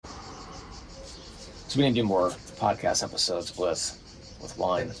So we need to do more podcast episodes with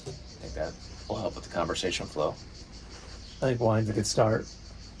wine. I think that will help with the conversation flow. I think wine's a good start.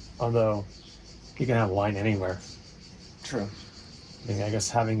 Although you can have wine anywhere. True. I mean, I guess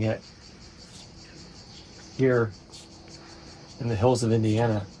having it here in the hills of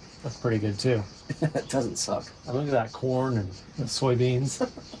Indiana, that's pretty good too. It doesn't suck. I look at that corn and the soybeans.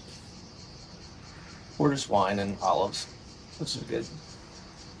 Or just wine and olives, which is good.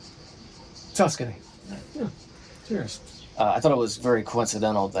 Tuscany. Yeah. Cheers. I thought it was very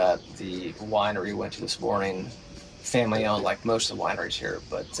coincidental that the winery we went to this morning, family owned like most of the wineries here,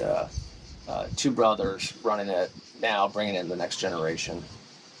 but two brothers running it now, bringing in the next generation.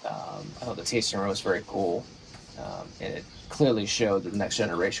 I thought the tasting room was very cool, and it clearly showed that the next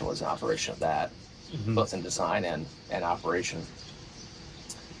generation was an operation of that, both in design and operation.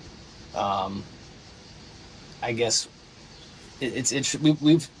 I guess it's interesting.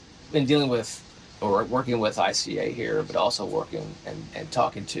 We've been dealing with or working with ICA here, but also working and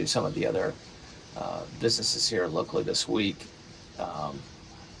talking to some of the other businesses here locally this week.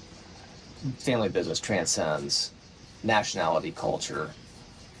 Family business transcends nationality, culture,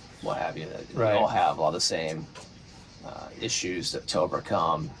 what have you. Right. They all have a lot of the same issues to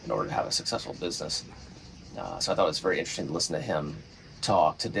overcome in order to have a successful business. So I thought it was very interesting to listen to him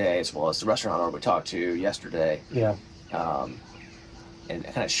talk today, as well as the restaurant owner we talked to yesterday. Yeah. And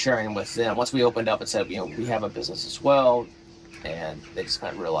kind of sharing with them. Once we opened up and said, we have a business as well, and they just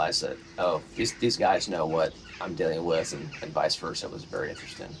kind of realized that, these guys know what I'm dealing with, and vice versa. It was very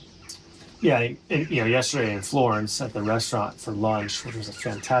interesting. Yeah, yesterday in Florence at the restaurant for lunch, which was a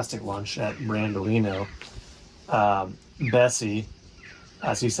fantastic lunch at Brandolino, Bessie,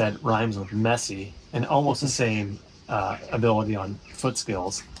 as he said, rhymes with messy, and almost the same ability on foot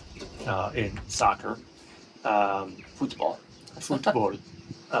skills in soccer. Football.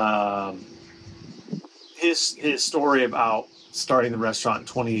 His story about starting the restaurant in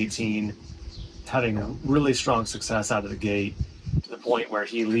 2018, having a really strong success out of the gate, to the point where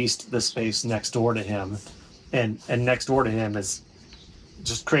he leased the space next door to him, and next door to him is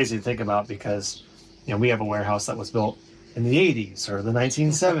just crazy to think about, because we have a warehouse that was built in the 80s or the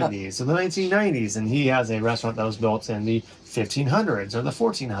 1970s or the 1990s, and he has a restaurant that was built in the 1500s or the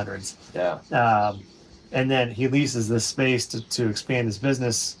 1400s. Yeah. And then he leases this space to expand his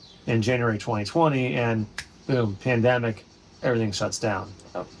business in January 2020, and boom, pandemic, everything shuts down.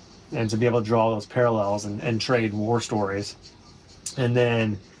 Oh. And to be able to draw those parallels and trade war stories. And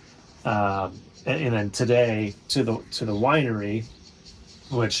then today to the winery,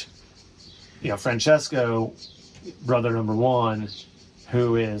 which Francesco, brother number one,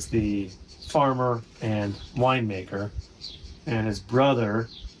 who is the farmer and winemaker, and his brother,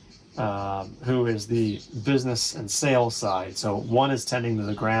 who is the business and sales side. So one is tending to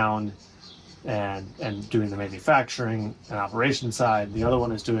the ground and doing the manufacturing and operation side. The other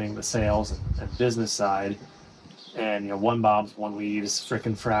one is doing the sales and business side. And one bobs, one weaves,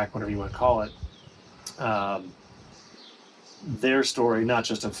 frickin' frack, whatever you want to call it. Their story, not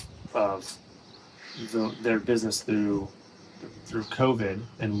just of their business through COVID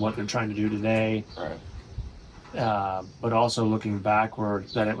and what they're trying to do today, Right. But also looking backward,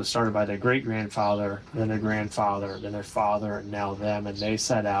 that it was started by their great-grandfather, then their grandfather, then their father, and now them, and they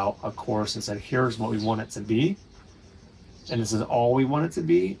set out a course and said, here's what we want it to be, and this is all we want it to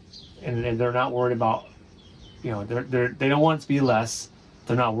be, and they're not worried about, they don't want it to be less,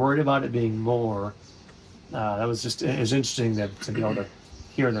 they're not worried about it being more. It was interesting to be able to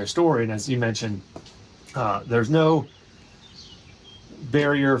hear their story, and as you mentioned, there's no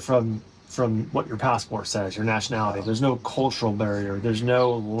barrier from what your passport says, your nationality. There's no cultural barrier. There's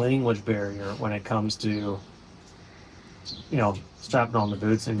no language barrier when it comes to, strapping on the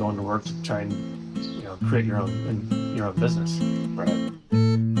boots and going to work to try and, create your own business. Right.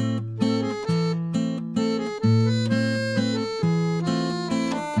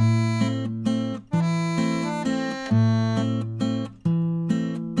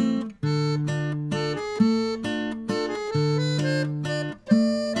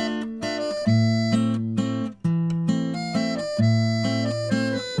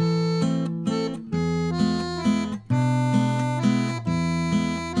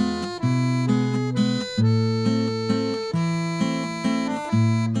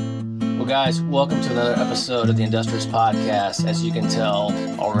 Guys, welcome to another episode of the Industrious Podcast. As you can tell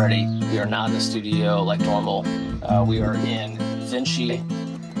already, we are not in the studio like normal. We are in Vinci,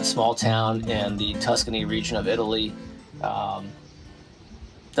 a small town in the Tuscany region of Italy.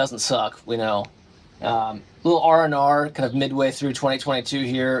 Doesn't suck, we know. little R&R kind of midway through 2022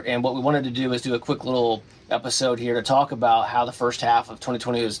 here, and what we wanted to do is do a quick little episode here to talk about how the first half of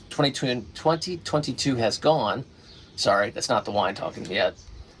 2022 has gone. Sorry, that's not the wine talking yet.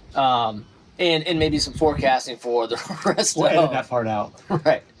 And maybe some forecasting for the rest We'll edit that part out.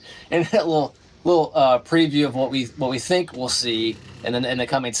 Right. And a little preview of what we think we'll see in the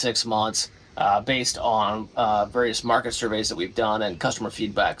coming 6 months based on various market surveys that we've done and customer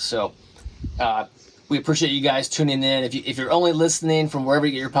feedback. So we appreciate you guys tuning in. If you're only listening from wherever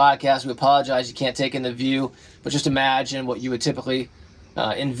you get your podcast, we apologize you can't take in the view, but just imagine what you would typically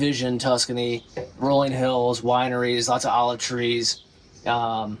envision Tuscany: rolling hills, wineries, lots of olive trees.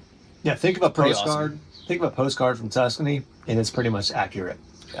 Yeah, think of a postcard. Awesome. Think of a postcard from Tuscany, and it's pretty much accurate.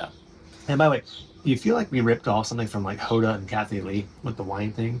 Yeah. And by the way, do you feel like we ripped off something from like Hoda and Kathy Lee with the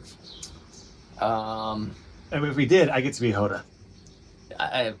wine thing? I mean, if we did, I get to be Hoda.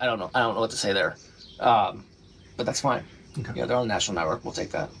 I don't know. I don't know what to say there. But that's fine. Okay. Yeah, they're on the national network. We'll take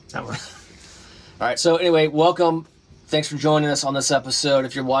that. That works. All right. So anyway, welcome. Thanks for joining us on this episode.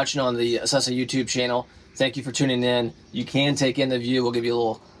 If you're watching on the Accessa YouTube channel, thank you for tuning in. You can take in the view. We'll give you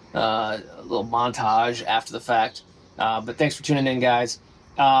a little montage after the fact. But thanks for tuning in, guys.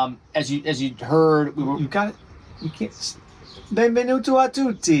 As you heard, You got it. You can't. Benvenuto a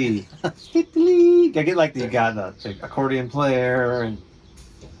tutti. I get like you got the accordion player and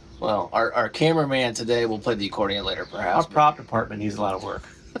well, our cameraman today will play the accordion later, our perhaps. prop department needs a lot of work.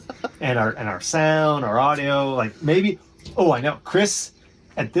 and our sound, our audio, like maybe. Oh, I know, Chris.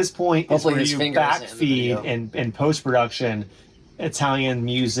 At this point, Hopefully is his where you fingers in the backfeed video. and post production, Italian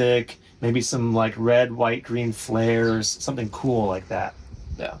music, maybe some like red, white, green flares, something cool like that.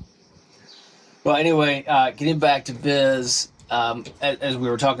 Yeah. Well, anyway, getting back to Biz, as we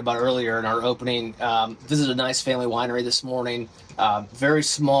were talking about earlier in our opening, this is a nice family winery this morning. Very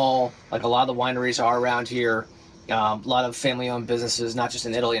small, like a lot of the wineries are around here. A lot of family-owned businesses, not just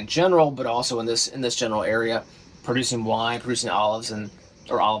in Italy in general, but also in this general area, producing wine, producing olives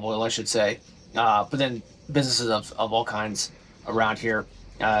or olive oil, I should say. But then businesses of all kinds around here.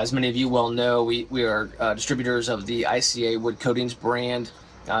 As many of you well know, we are distributors of the ICA wood coatings brand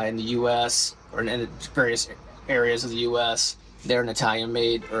in the U.S. or in various areas of the U.S. They're an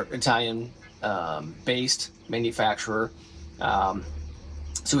Italian-made or Italian-based manufacturer.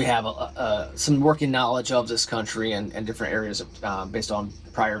 So we have some working knowledge of this country and different areas based on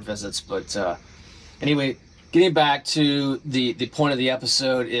prior visits. But anyway, getting back to the point of the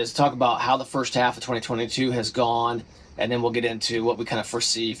episode is talk about how the first half of 2022 has gone, and then we'll get into what we kind of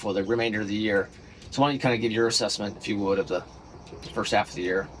foresee for the remainder of the year. So why don't you kind of give your assessment, if you would, of the first half of the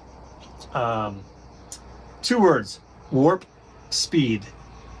year? 2 words: warp speed.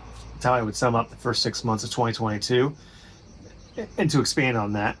 That's how I would sum up the first 6 months of 2022. And to expand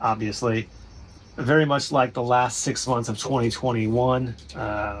on that, obviously, very much like the last 6 months of 2021,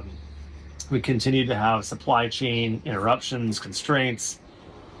 we continue to have supply chain interruptions, constraints.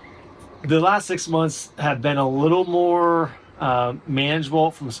 The last 6 months have been a little more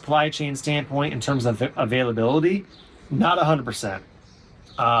manageable from a supply chain standpoint in terms of availability. Not 100%.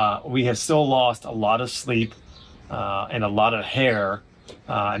 We have still lost a lot of sleep and a lot of hair,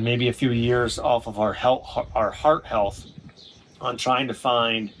 and maybe a few years off of our heart health on trying to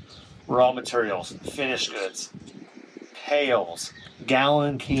find raw materials, finished goods, pails,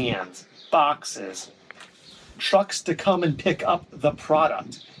 gallon cans, boxes, trucks to come and pick up the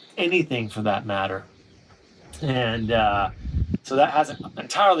product, anything for that matter. And so that hasn't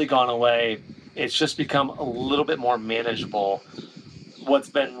entirely gone away. It's just become a little bit more manageable. What's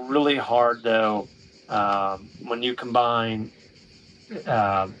been really hard, though, when you combine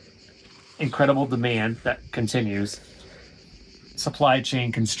incredible demand that continues, supply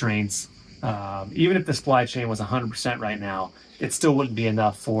chain constraints, even if the supply chain was 100% right now, it still wouldn't be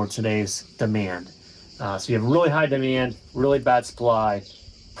enough for today's demand. So you have really high demand, really bad supply,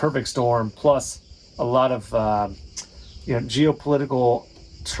 perfect storm, plus a lot of geopolitical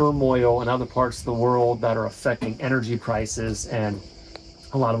turmoil in other parts of the world that are affecting energy prices. And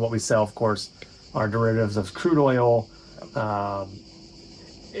a lot of what we sell, of course, are derivatives of crude oil.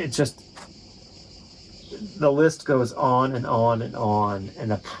 The list goes on and on and on,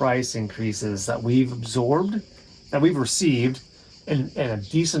 and the price increases that we've absorbed, that we've received, and a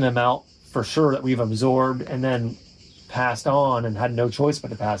decent amount for sure that we've absorbed and then passed on and had no choice but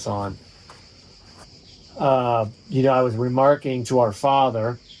to pass on. I was remarking to our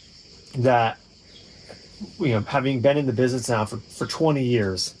father that, having been in the business now for 20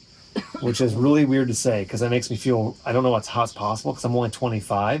 years, which is really weird to say because that makes me feel, I don't know how it's possible because I'm only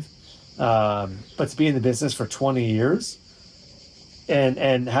 25. But to be in the business for 20 years,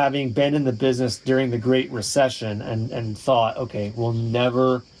 and having been in the business during the Great Recession and thought, okay, we'll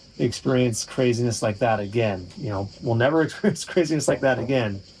never experience craziness like that again. We'll never experience craziness like that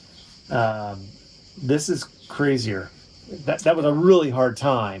again. This is crazier. That was a really hard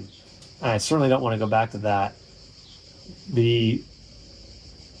time. And I certainly don't want to go back to that. The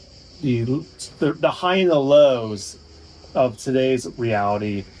the high and the lows of today's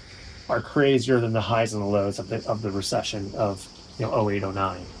reality are crazier than the highs and the lows of the recession of 08,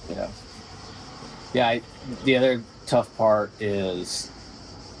 09. Yeah. Yeah. The other tough part is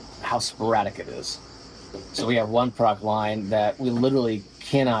how sporadic it is. So we have one product line that we literally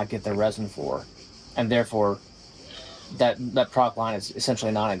cannot get the resin for, and therefore that product line is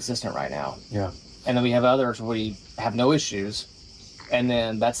essentially non-existent right now. Yeah. And then we have others where we have no issues, and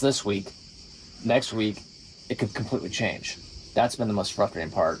then that's this week. Next week, it could completely change. That's been the most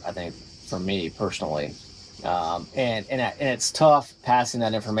frustrating part, I think, for me personally. And it's tough passing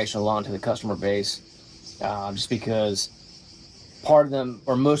that information along to the customer base, just because part of them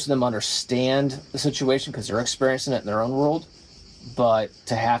or most of them understand the situation because they're experiencing it in their own world, but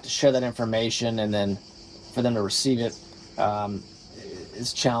to have to share that information and then for them to receive it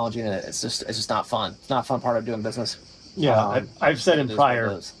is challenging, and it's just not fun. It's not a fun part of doing business. Yeah, I've said in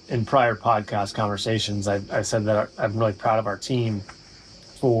prior podcast conversations, I've said that I'm really proud of our team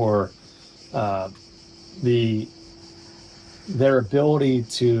for their ability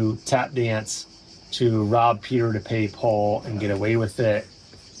to tap dance, to rob Peter to pay Paul and get away with it.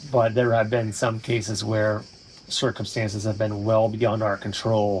 But there have been some cases where circumstances have been well beyond our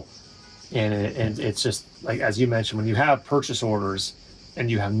control, and it's just like, as you mentioned, when you have purchase orders and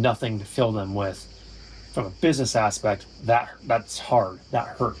you have nothing to fill them with, from a business aspect, that's hard, that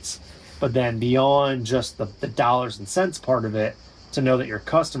hurts. But then beyond just the dollars and cents part of it, to know that your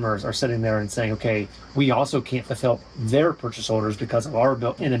customers are sitting there and saying, okay, we also can't fulfill their purchase orders because of our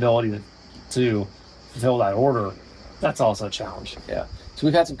inability to fulfill that order, that's also a challenge. Yeah. So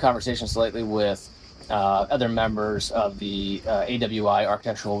we've had some conversations lately with other members of the AWI,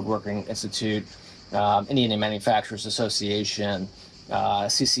 Architectural Woodworking Institute, Indian Manufacturers Association,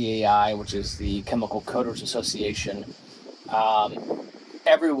 CCAI, which is the Chemical Coaters Association.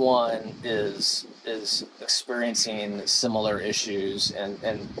 Everyone is experiencing similar issues and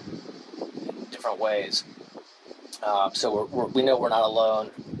different ways. So we know we're not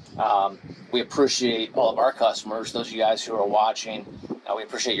alone. We appreciate all of our customers, those of you guys who are watching. We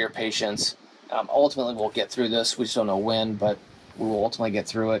appreciate your patience. Ultimately, we'll get through this. We just don't know when, but we will ultimately get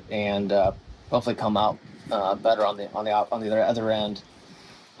through it and hopefully come out better on the other end.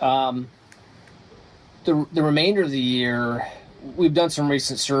 The remainder of the year, we've done some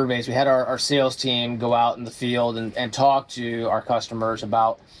recent surveys. We had our sales team go out in the field and talk to our customers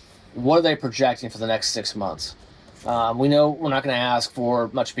about what are they projecting for the next 6 months. We know we're not going to ask for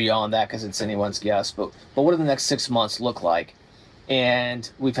much beyond that because it's anyone's guess, but what do the next 6 months look like? And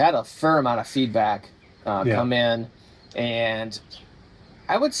we've had a fair amount of feedback come in, and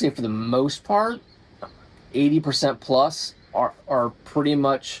I would say for the most part, 80% plus are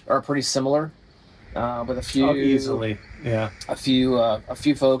pretty similar, with a few easily, yeah, a few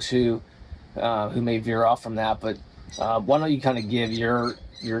folks who may veer off from that. But why don't you kind of give your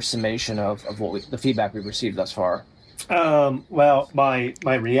summation of what the feedback we've received thus far? Well, my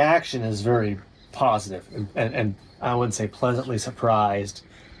reaction is very positive, and I wouldn't say pleasantly surprised,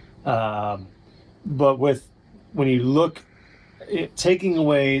 but when you look, taking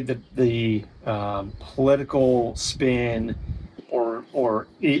away the political spin or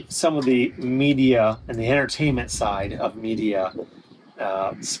some of the media and the entertainment side of media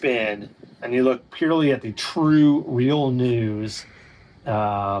spin, and you look purely at the true, real news,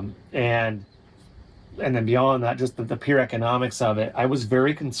 and then beyond that, just the pure economics of it, I was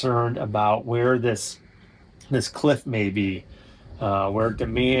very concerned about where this cliff may be, where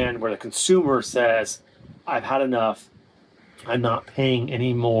the consumer says, I've had enough, I'm not paying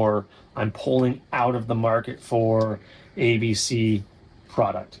anymore, I'm pulling out of the market for ABC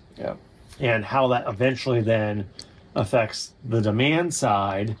product. Yeah. And how that eventually then affects the demand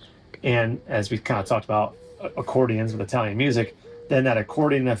side. And as we kind of talked about accordions with Italian music, then that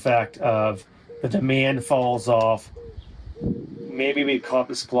accordion effect of the demand falls off. Maybe we caught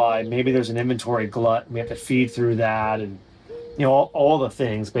the supply, maybe there's an inventory glut, we have to feed through that, and all the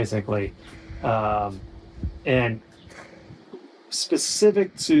things basically. And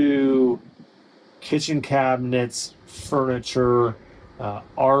specific to kitchen cabinets, furniture,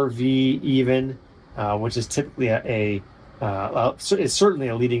 RV even, which is typically it's certainly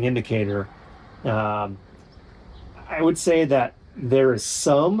a leading indicator. I would say that there is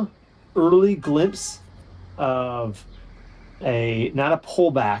some early glimpse of not a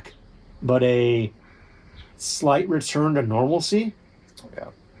pullback, but a slight return to normalcy. Yeah.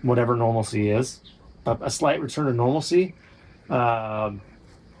 Whatever normalcy is, a slight return to normalcy. But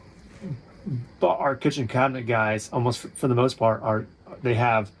our kitchen cabinet guys, almost for the most part, they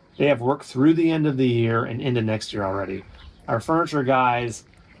have work through the end of the year and into next year already. Our furniture guys,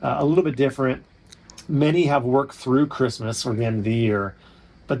 a little bit different. Many have worked through Christmas or the end of the year,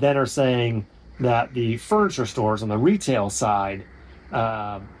 but then are saying that the furniture stores on the retail side,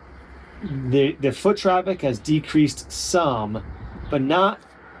 the foot traffic has decreased some, but not.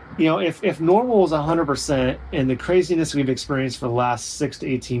 If normal is 100% and the craziness we've experienced for the last 6 to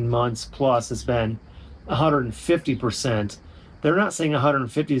 18 months plus has been 150%, they're not saying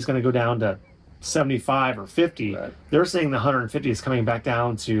 150 is going to go down to 75 or 50. Right. They're saying the 150 is coming back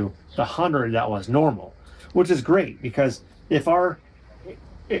down to the 100 that was normal, which is great because if we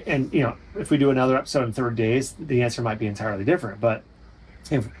do another episode in 30 days, the answer might be entirely different. But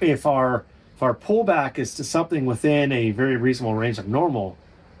if our pullback is to something within a very reasonable range of normal,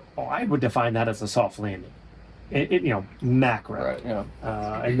 I would define that as a soft landing. Macro. Right. Yeah.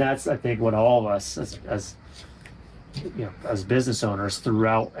 And that's, I think, what all of us as business owners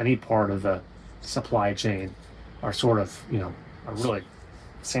throughout any part of the supply chain are sort of, are really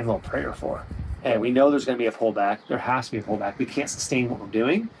saying a little prayer for. And we know there's going to be a pullback. There has to be a pullback. We can't sustain what we're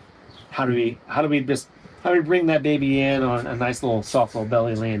doing. How do we bring that baby in on a nice little soft little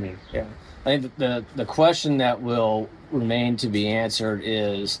belly landing? Yeah. I think the question that will remain to be answered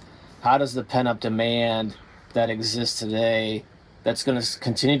is, how does the pent-up demand that exists today, that's going to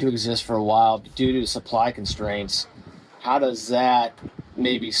continue to exist for a while due to supply constraints, how does that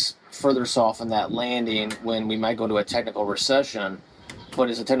maybe further soften that landing when we might go into a technical recession? But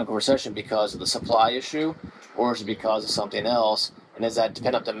is a technical recession because of the supply issue, or is it because of something else? And is that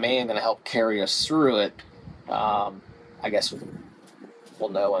pent-up demand going to help carry us through it? I guess we'll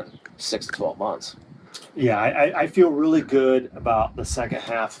know in 6 to 12 months. Yeah, I feel really good about the second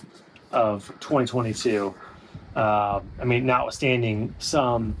half of 2022. Notwithstanding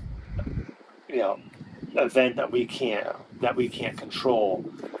some, event that we can't control.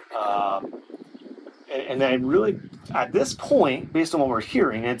 And I really, at this point, based on what we're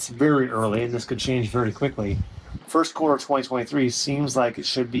hearing, it's very early, and this could change very quickly. First quarter of 2023 seems like it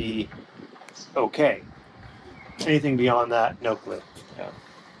should be okay. Anything beyond that, no clue. Yeah,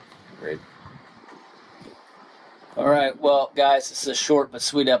 great. All right, well, guys, this is a short but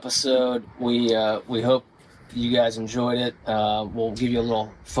sweet episode. We hope you guys enjoyed it. We'll give you a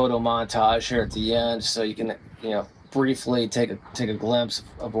little photo montage here at the end, so you can, briefly take a glimpse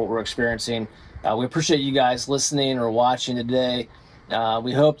of what we're experiencing. We appreciate you guys listening or watching today.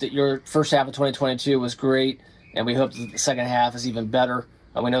 We hope that your first half of 2022 was great, and we hope that the second half is even better.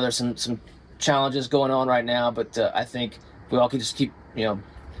 We know there's some challenges going on right now, but I think we all can just keep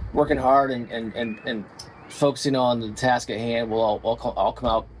working hard and focusing on the task at hand. We'll all come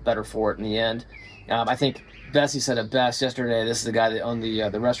out better for it in the end. I think Bessie said it best yesterday. This is the guy that owned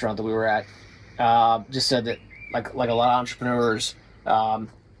the restaurant that we were at. Just said that like a lot of entrepreneurs,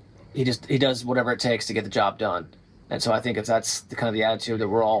 he does whatever it takes to get the job done. And so I think if that's the kind of the attitude that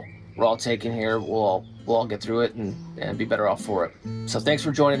we're all taking here, we'll all get through it and be better off for it. So thanks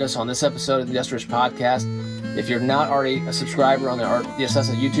for joining us on this episode of the Industrious Podcast. If you're not already a subscriber on the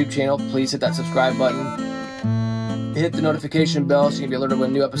Accessa YouTube channel, please hit that subscribe button. Hit the notification bell so you can be alerted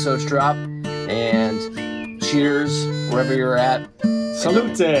when new episodes drop. And cheers wherever you're at.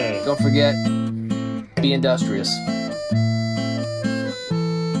 Salute! Don't forget, be industrious.